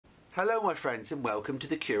Hello my friends and welcome to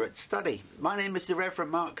the Curate Study. My name is the Reverend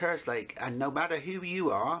Mark Kerslake, and no matter who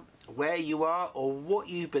you are, where you are or what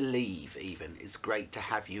you believe even, it's great to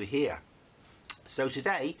have you here. So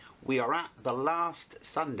today we are at the last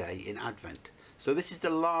Sunday in Advent. So this is the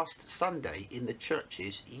last Sunday in the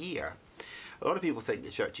church's year. A lot of people think the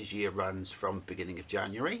church's year runs from the beginning of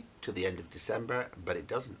January to the end of December, but it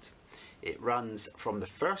doesn't. It runs from the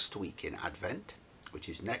first week in Advent, which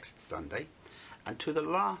is next Sunday, and to the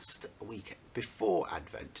last week before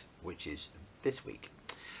Advent, which is this week.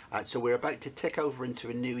 So we're about to tick over into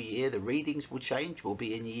a new year. The readings will change. We'll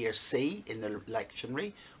be in year C in the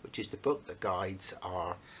lectionary, which is the book that guides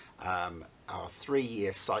our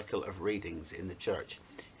 3-year cycle of readings in the church.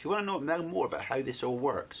 If you want to know more about how this all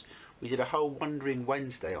works, we did a whole Wandering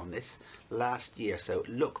Wednesday on this last year, so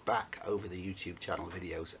look back over the YouTube channel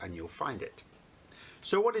videos and you'll find it.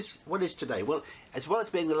 So what is today? Well, as well as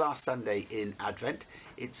being the last Sunday in Advent,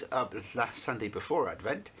 it's last Sunday before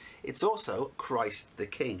Advent, it's also Christ the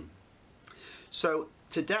King. So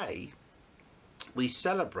today we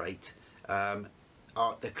celebrate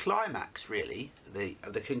the climax, really,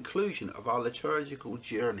 the conclusion of our liturgical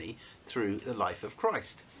journey through the life of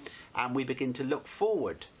Christ. And we begin to look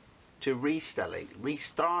forward to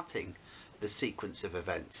restarting the sequence of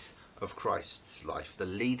events of Christ's life, the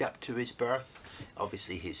lead up to his birth,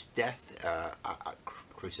 obviously his death,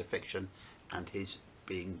 crucifixion, and his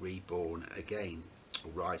being reborn again,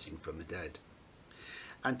 rising from the dead.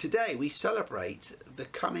 And today we celebrate the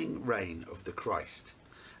coming reign of the Christ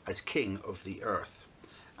as King of the earth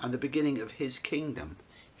and the beginning of his kingdom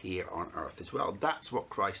here on earth as well. That's what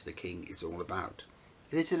Christ the King is all about.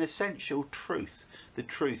 It is an essential truth, the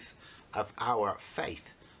truth of our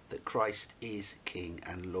faith, that Christ is King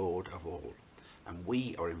and Lord of all, and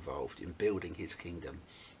we are involved in building his kingdom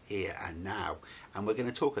here and now, and we're going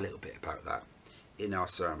to talk a little bit about that in our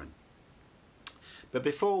sermon. But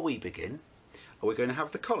before we begin, we're going to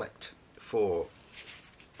have the collect for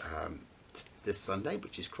this Sunday,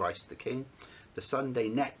 which is Christ the King, the Sunday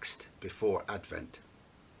next before Advent.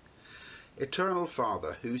 Eternal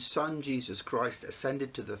Father, whose Son Jesus Christ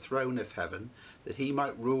ascended to the throne of heaven that he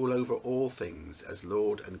might rule over all things as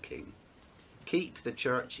Lord and King, keep the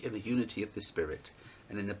Church in the unity of the Spirit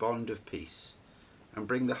and in the bond of peace, and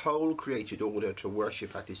bring the whole created order to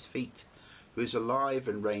worship at his feet, who is alive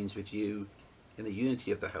and reigns with you in the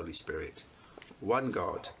unity of the Holy Spirit, one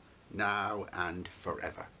God, now and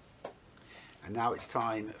forever. And now it's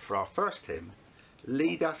time for our first hymn,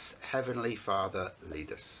 Lead Us, Heavenly Father,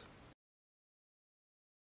 Lead Us.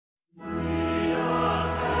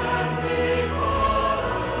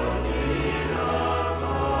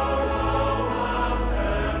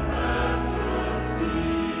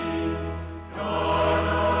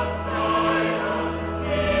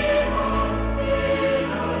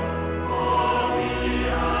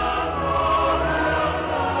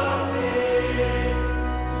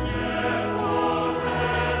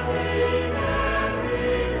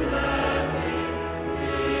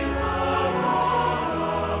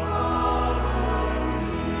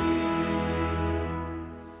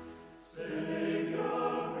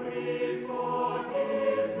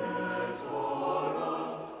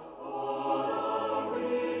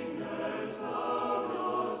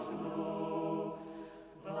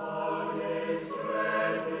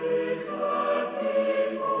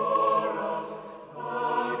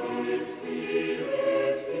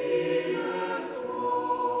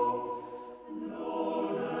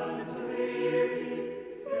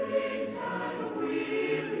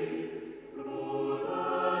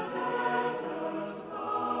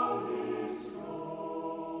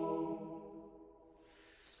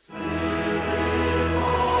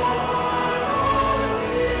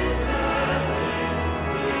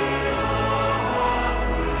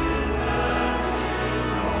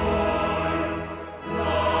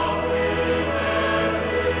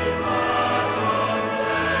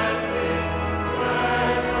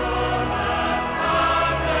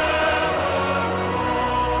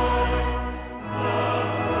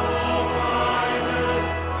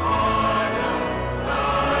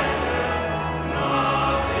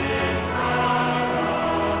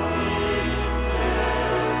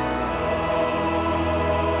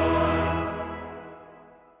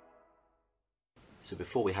 So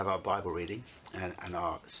before we have our Bible reading and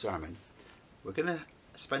our sermon, we're going to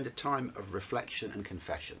spend a time of reflection and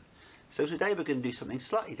confession. So today we're going to do something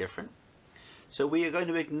slightly different. So we are going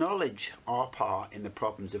to acknowledge our part in the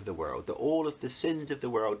problems of the world, that all of the sins of the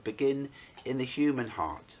world begin in the human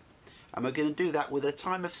heart. And we're going to do that with a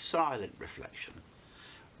time of silent reflection,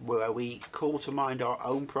 where we call to mind our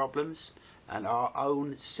own problems and our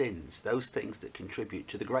own sins, those things that contribute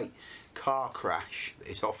to the great car crash that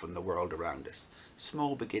is often the world around us.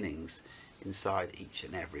 Small beginnings inside each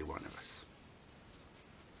and every one of us.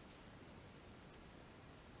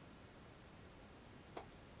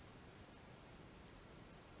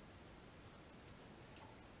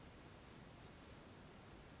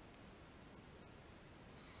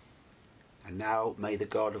 And now may the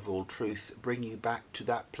God of all truth bring you back to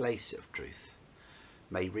that place of truth.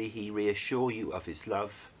 May he reassure you of his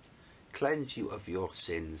love, cleanse you of your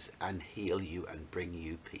sins, and heal you and bring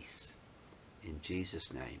you peace. In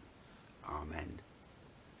Jesus' name, amen.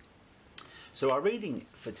 So our reading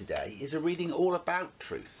for today is a reading all about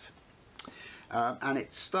truth. And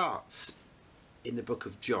it starts in the book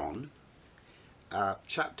of John,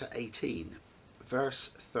 chapter 18, verse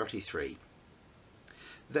 33.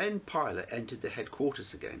 Then Pilate entered the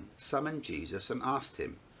headquarters again, summoned Jesus and asked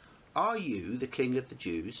him, "Are you the king of the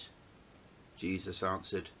Jews?" Jesus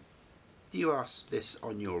answered, "Do you ask this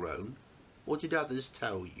on your own, or did others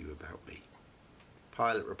tell you about me?"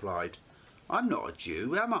 Pilate replied, "I'm not a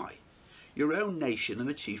Jew, am I? Your own nation and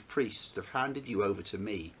the chief priests have handed you over to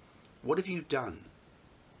me. What have you done?"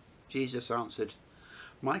 Jesus answered,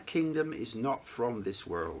 "My kingdom is not from this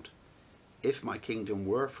world. If my kingdom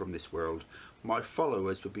were from this world, my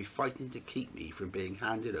followers would be fighting to keep me from being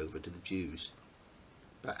handed over to the Jews.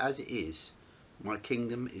 But as it is, my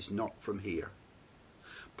kingdom is not from here."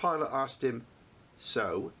 Pilate asked him,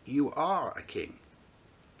 "So you are a king?"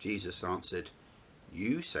 Jesus answered,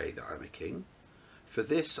 "You say that I'm a king. For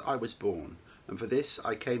this I was born, and for this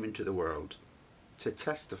I came into the world, to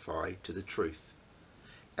testify to the truth.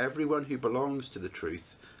 Everyone who belongs to the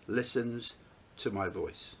truth listens to my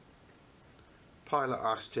voice." Pilate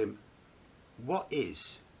asked him, "What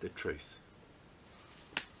is the truth?"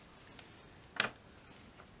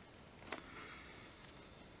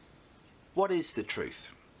 What is the truth?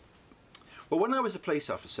 Well, when I was a police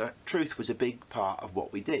officer, truth was a big part of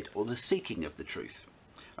what we did, or the seeking of the truth.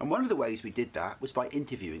 And one of the ways we did that was by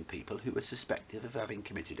interviewing people who were suspected of having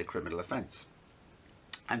committed a criminal offence.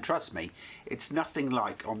 And trust me, it's nothing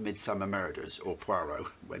like on Midsummer Murders or Poirot,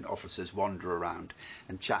 when officers wander around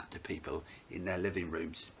and chat to people in their living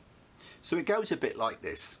rooms. So it goes a bit like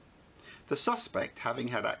this. The suspect, having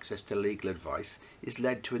had access to legal advice, is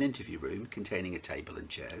led to an interview room containing a table and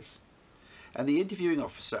chairs. And the interviewing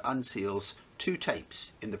officer unseals 2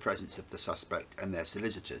 tapes in the presence of the suspect and their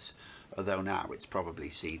solicitors, although now it's probably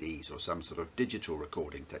CDs or some sort of digital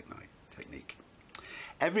recording technique.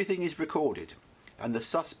 Everything is recorded, and the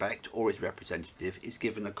suspect or his representative is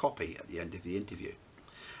given a copy at the end of the interview,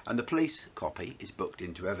 and the police copy is booked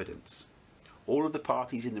into evidence. All of the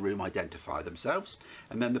parties in the room identify themselves,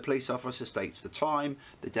 and then the police officer states the time,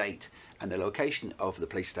 the date, and the location of the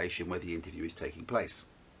police station where the interview is taking place.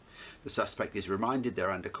 The suspect is reminded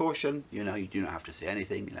they're under caution, you do not have to say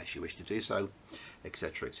anything unless you wish to do so,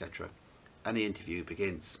 etc., etc. And the interview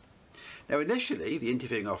begins. Now initially, the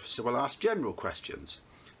interviewing officer will ask general questions.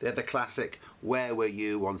 They're the classic, "Where were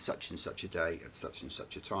you on such and such a day at such and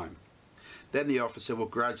such a time?" Then the officer will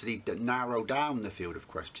gradually narrow down the field of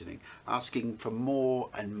questioning, asking for more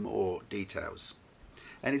and more details.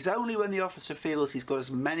 And it's only when the officer feels he's got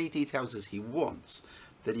as many details as he wants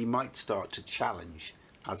that he might start to challenge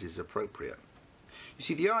as is appropriate. You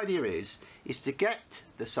see, the idea is to get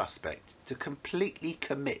the suspect to completely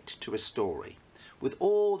commit to a story with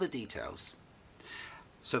all the details,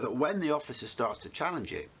 so that when the officer starts to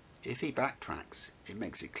challenge it, if he backtracks, it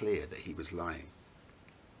makes it clear that he was lying.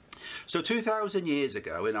 So 2,000 years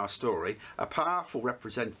ago in our story, a powerful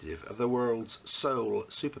representative of the world's sole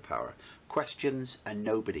superpower questions a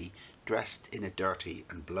nobody dressed in a dirty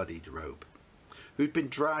and bloodied robe, who'd been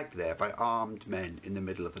dragged there by armed men in the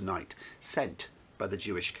middle of the night, sent by the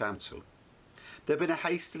Jewish council. There'd been a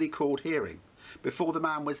hastily called hearing before the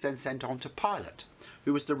man was then sent on to Pilate,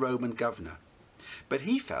 who was the Roman governor. But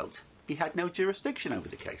he felt he had no jurisdiction over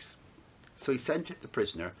the case, so he sent the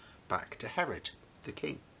prisoner back to Herod, the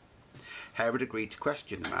king. Herod agreed to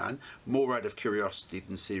question the man, more out of curiosity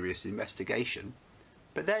than serious investigation,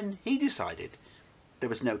 but then he decided there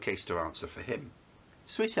was no case to answer for him,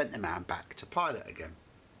 so he sent the man back to Pilate again.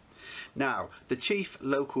 Now, the chief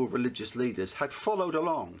local religious leaders had followed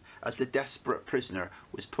along as the desperate prisoner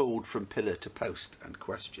was pulled from pillar to post and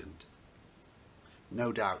questioned,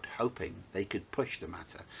 no doubt hoping they could push the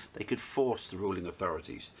matter, they could force the ruling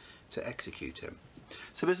authorities to execute him.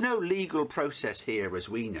 So there's no legal process here as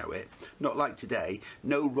we know it, not like today,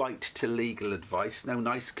 no right to legal advice, no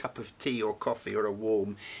nice cup of tea or coffee or a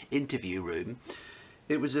warm interview room.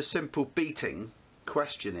 It was a simple beating,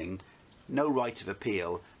 questioning, no right of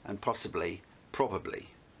appeal, and probably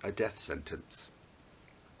a death sentence.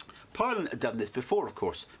 Pilate had done this before, of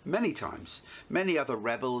course, many times. Many other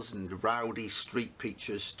rebels and rowdy street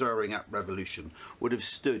preachers stirring up revolution would have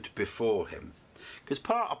stood before him, because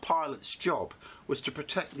part of Pilate's job was to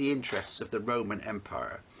protect the interests of the Roman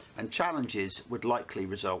Empire, and challenges would likely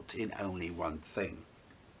result in only one thing.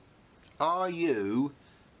 "Are you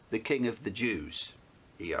the King of the Jews?"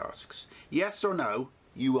 he asks. "Yes or no,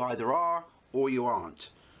 you either are or you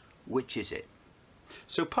aren't. Which is it?"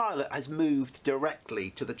 So Pilate has moved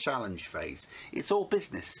directly to the challenge phase. It's all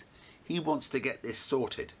business. He wants to get this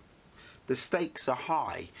sorted. The stakes are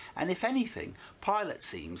high, and if anything, Pilate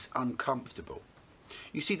seems uncomfortable.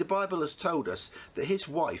 You see, the Bible has told us that his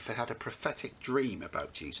wife had had a prophetic dream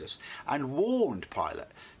about Jesus and warned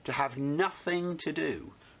Pilate to have nothing to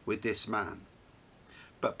do with this man.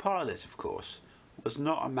 But Pilate, of course, was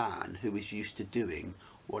not a man who was used to doing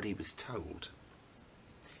what he was told.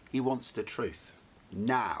 He wants the truth.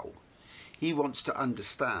 Now. He wants to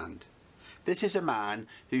understand. This is a man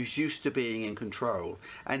who's used to being in control,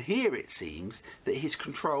 and here it seems that his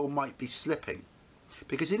control might be slipping,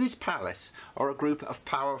 because in his palace are a group of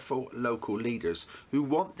powerful local leaders who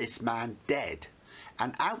want this man dead,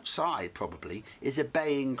 and outside probably is a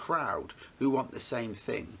baying crowd who want the same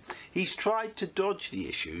thing. He's tried to dodge the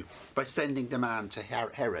issue by sending the man to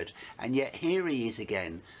Herod, and yet here he is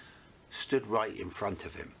again, stood right in front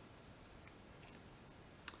of him.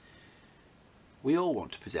 We all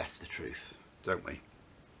want to possess the truth, don't we?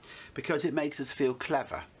 Because it makes us feel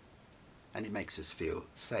clever and it makes us feel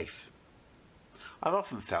safe. I've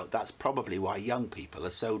often felt that's probably why young people are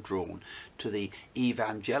so drawn to the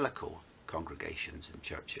evangelical congregations and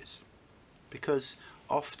churches. Because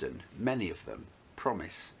often, many of them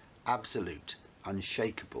promise absolute,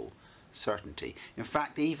 unshakable certainty. In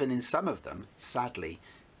fact, even in some of them, sadly,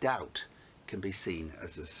 doubt can be seen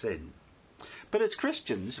as a sin. But as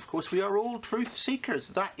Christians, of course, we are all truth seekers.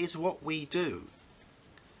 That is what we do.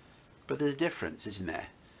 But there's a difference, isn't there,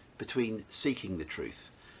 between seeking the truth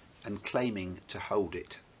and claiming to hold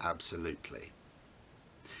it absolutely.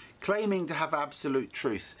 Claiming to have absolute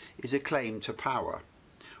truth is a claim to power.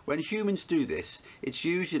 When humans do this, it's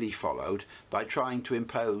usually followed by trying to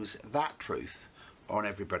impose that truth on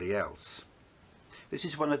everybody else. This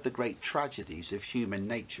is one of the great tragedies of human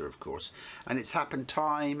nature, of course, and it's happened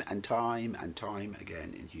time and time and time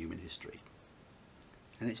again in human history.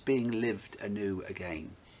 And it's being lived anew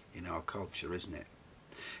again in our culture, isn't it?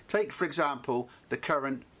 Take, for example, the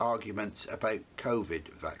current arguments about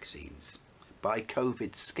COVID vaccines by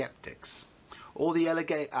COVID skeptics, or the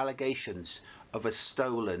allegations of a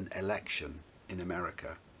stolen election in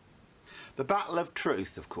America. The battle of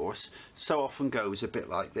truth, of course, so often goes a bit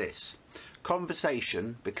like this.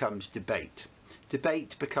 Conversation becomes debate.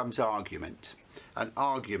 Debate becomes argument. And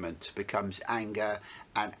argument becomes anger.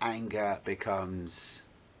 And anger becomes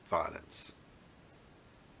violence.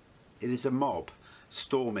 It is a mob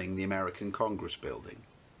storming the American Congress building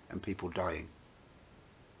and people dying.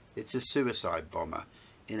 It's a suicide bomber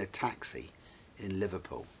in a taxi in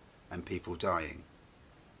Liverpool and people dying.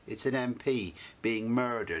 It's an MP being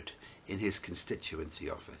murdered in his constituency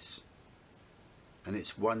office. And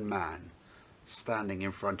it's one man standing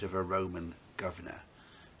in front of a Roman governor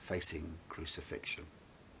facing crucifixion.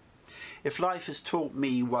 If life has taught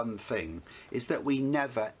me one thing, is that we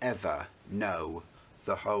never ever know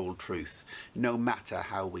the whole truth, no matter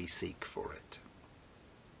how we seek for it.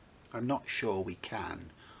 I'm not sure we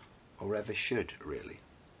can or ever should, really.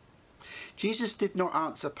 Jesus did not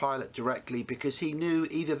answer Pilate directly because he knew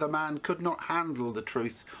either the man could not handle the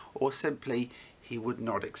truth or simply he would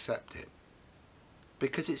not accept it.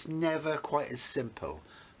 Because it's never quite as simple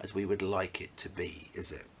as we would like it to be,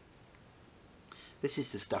 is it? This is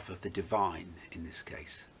the stuff of the divine in this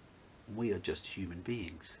case. We are just human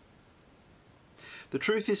beings. The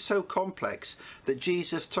truth is so complex that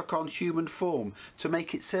Jesus took on human form to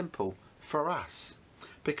make it simple for us.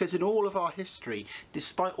 Because in all of our history,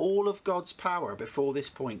 despite all of God's power before this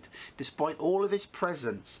point, despite all of his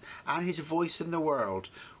presence and his voice in the world,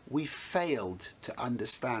 we failed to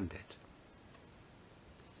understand it.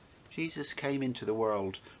 Jesus came into the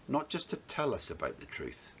world not just to tell us about the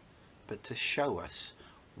truth, but to show us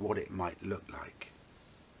what it might look like.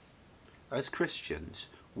 As Christians,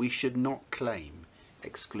 we should not claim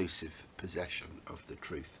exclusive possession of the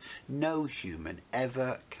truth. No human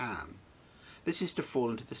ever can. This is to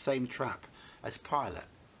fall into the same trap as Pilate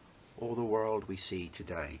or the world we see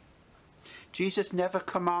today. Jesus never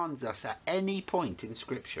commands us at any point in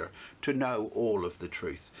Scripture to know all of the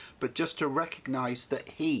truth, but just to recognise that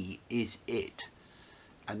he is it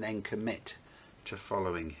and then commit to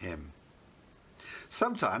following him.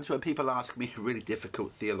 Sometimes when people ask me a really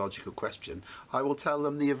difficult theological question, I will tell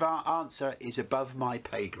them the answer is above my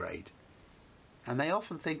pay grade. And they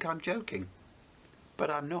often think I'm joking, but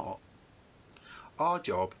I'm not. Our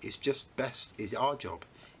job is just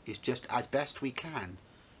as best we can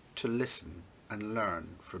to listen and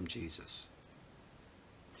learn from Jesus.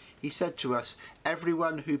 He said to us,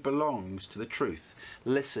 "Everyone who belongs to the truth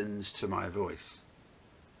listens to my voice."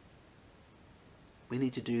 We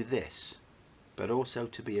need to do this, but also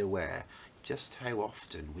to be aware just how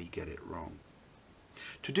often we get it wrong.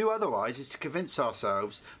 To do otherwise is to convince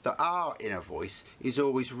ourselves that our inner voice is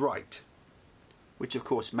always right, which of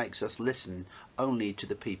course makes us listen only to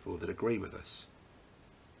the people that agree with us.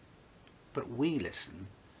 But we listen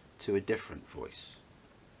to a different voice.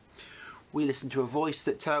 We listen to a voice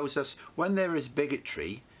that tells us, when there is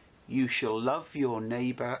bigotry, you shall love your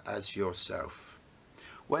neighbour as yourself.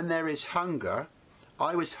 When there is hunger,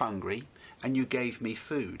 I was hungry and you gave me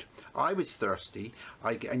food. I was thirsty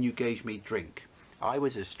and you gave me drink. I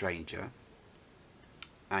was a stranger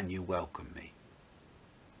and you welcomed me.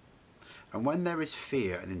 And when there is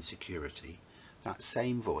fear and insecurity, that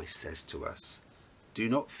same voice says to us, do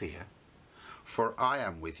not fear, for I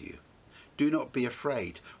am with you. Do not be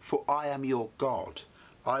afraid, for I am your God.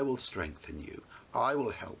 I will strengthen you. I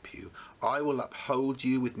will help you. I will uphold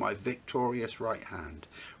you with my victorious right hand.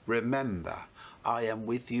 Remember, I am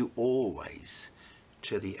with you always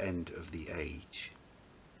to the end of the age.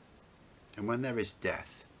 And when there is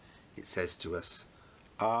death, it says to us,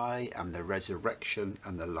 I am the resurrection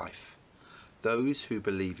and the life. Those who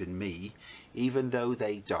believe in me, even though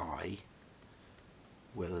they die,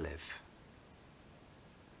 will live.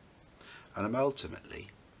 And ultimately,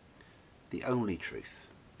 the only truth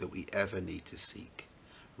that we ever need to seek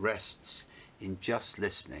rests in just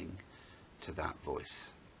listening to that voice.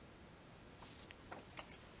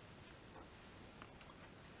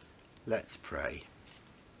 Let's pray.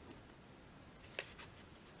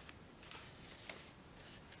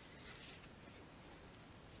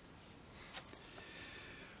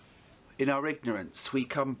 In our ignorance, we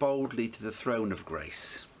come boldly to the throne of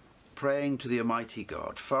grace, praying to the Almighty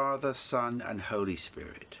God, Father, Son, and Holy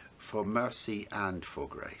Spirit, for mercy and for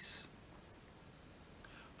grace.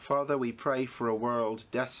 Father, we pray for a world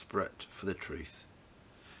desperate for the truth,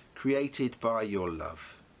 created by your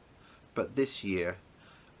love, but this year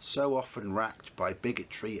so often racked by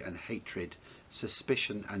bigotry and hatred,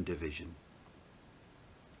 suspicion and division.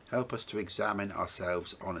 Help us to examine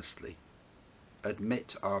ourselves honestly,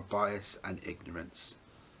 admit our bias and ignorance,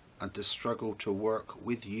 and to struggle to work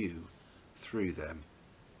with you through them.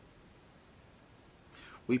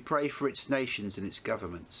 We pray for its nations and its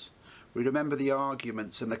governments. We remember the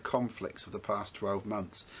arguments and the conflicts of the past 12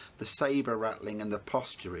 months, the sabre rattling and the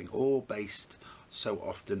posturing, all based so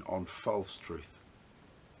often on false truth.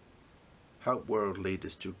 Help world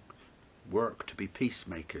leaders to work to be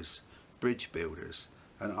peacemakers, bridge builders,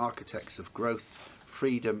 and architects of growth,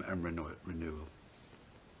 freedom and renewal.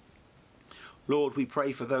 Lord, we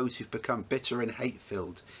pray for those who've become bitter and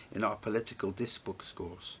hate-filled in our political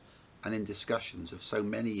discourse and in discussions of so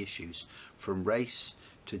many issues, from race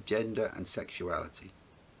to gender and sexuality.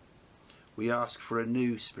 We ask for a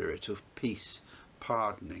new spirit of peace,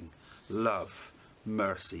 pardoning, love,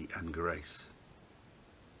 mercy and grace.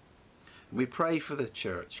 We pray for the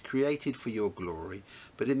church, created for your glory,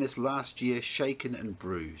 but in this last year shaken and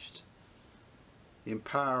bruised.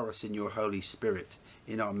 Empower us in your Holy Spirit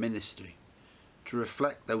in our ministry to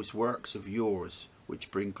reflect those works of yours which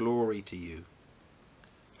bring glory to you.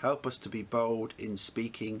 Help us to be bold in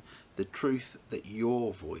speaking the truth that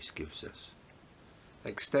your voice gives us.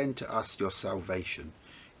 Extend to us your salvation,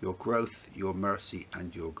 your growth, your mercy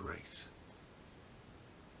and your grace.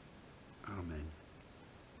 Amen.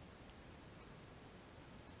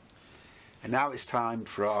 And now it's time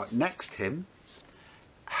for our next hymn,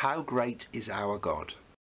 How Great is Our God.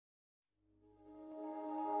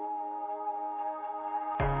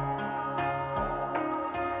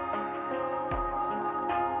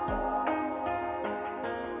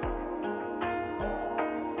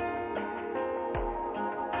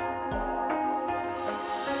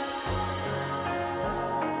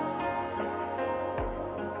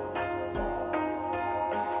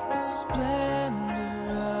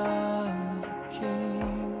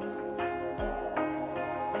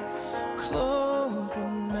 Clothed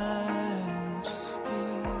in majesty,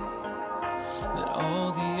 let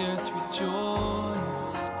all the earth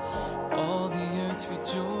rejoice, all the earth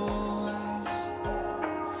rejoice.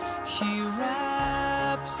 He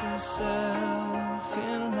wraps himself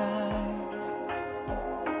in light,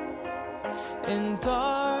 and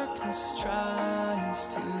darkness tries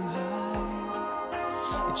to hide.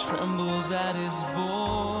 It trembles at his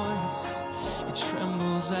voice. It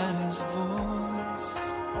trembles at his voice.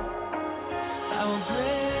 How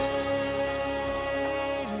great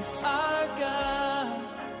is our God.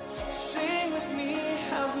 Sing with me,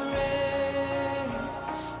 how great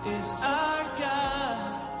is our God.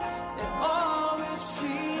 And all will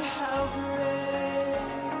see how great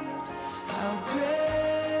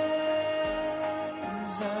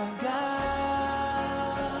is our God.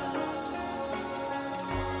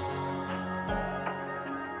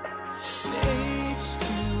 Age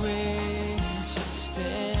to age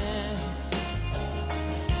stands,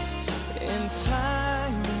 and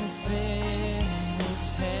time is in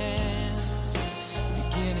his hands.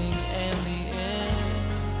 Beginning and the end,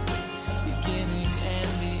 beginning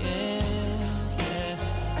and the end, yeah.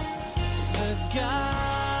 The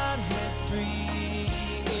Godhead three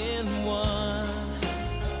in one,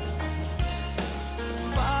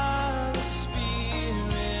 Father,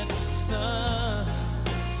 Spirit, Son,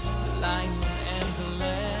 the Lion and the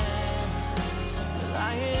Lamb, the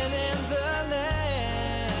Lion and the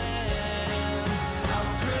Lamb. How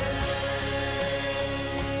great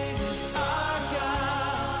is our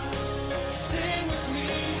God. Sing with me,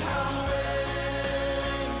 how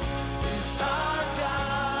great is our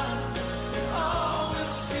God. And all will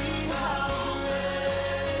see how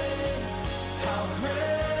great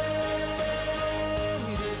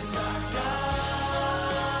is our God.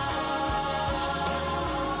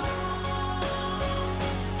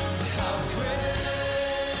 How great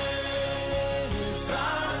is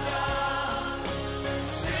our God.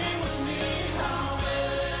 Sing with me, how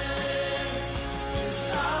great is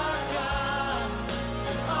our God.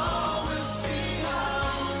 And all will see how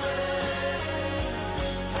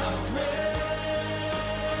great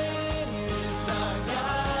is our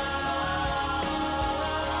God.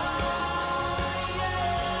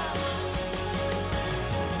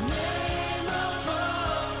 Name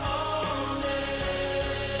above all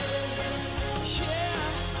names,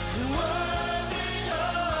 yeah, and worthy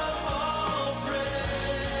of all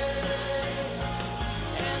praise.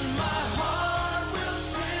 And my heart will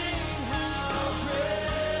sing how great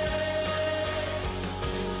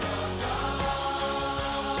is our God.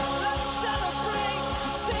 Let's celebrate the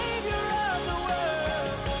Savior of the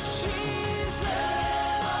world, Jesus.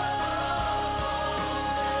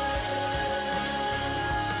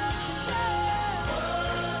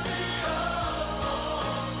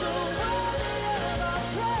 So worthy of our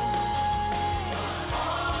praise. My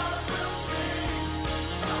heart will sing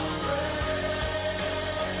how great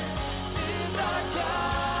is our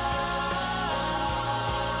God.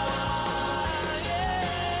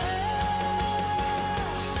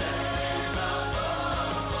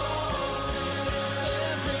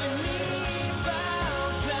 Every knee bow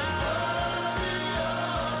down,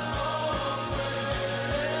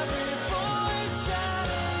 every voice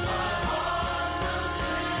shouting out,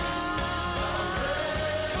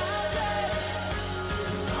 great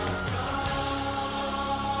is our God.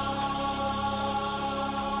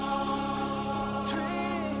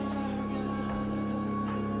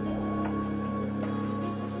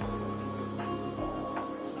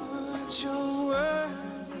 Lord, you're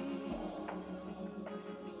worthy.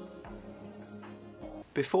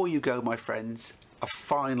 Before you go, my friends, a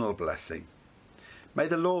final blessing. May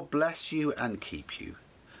the Lord bless you and keep you.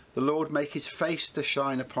 The Lord make his face to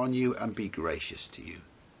shine upon you and be gracious to you.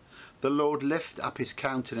 The Lord lift up his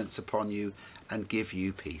countenance upon you and give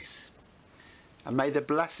you peace. And may the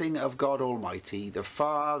blessing of God Almighty, the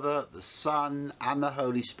Father, the Son, and the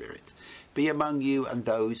Holy Spirit be among you and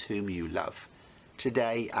those whom you love,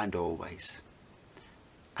 today and always.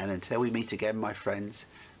 And until we meet again, my friends,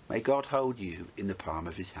 may God hold you in the palm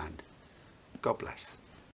of his hand. God bless.